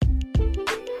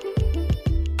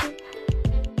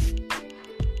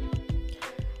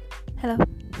Hello.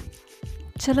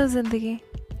 चलो ज़िंदगी,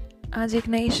 आज एक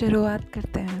नई शुरुआत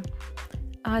करते हैं।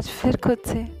 आज फिर खुद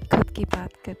से खुद की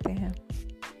बात करते हैं।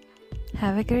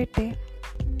 Have a great day.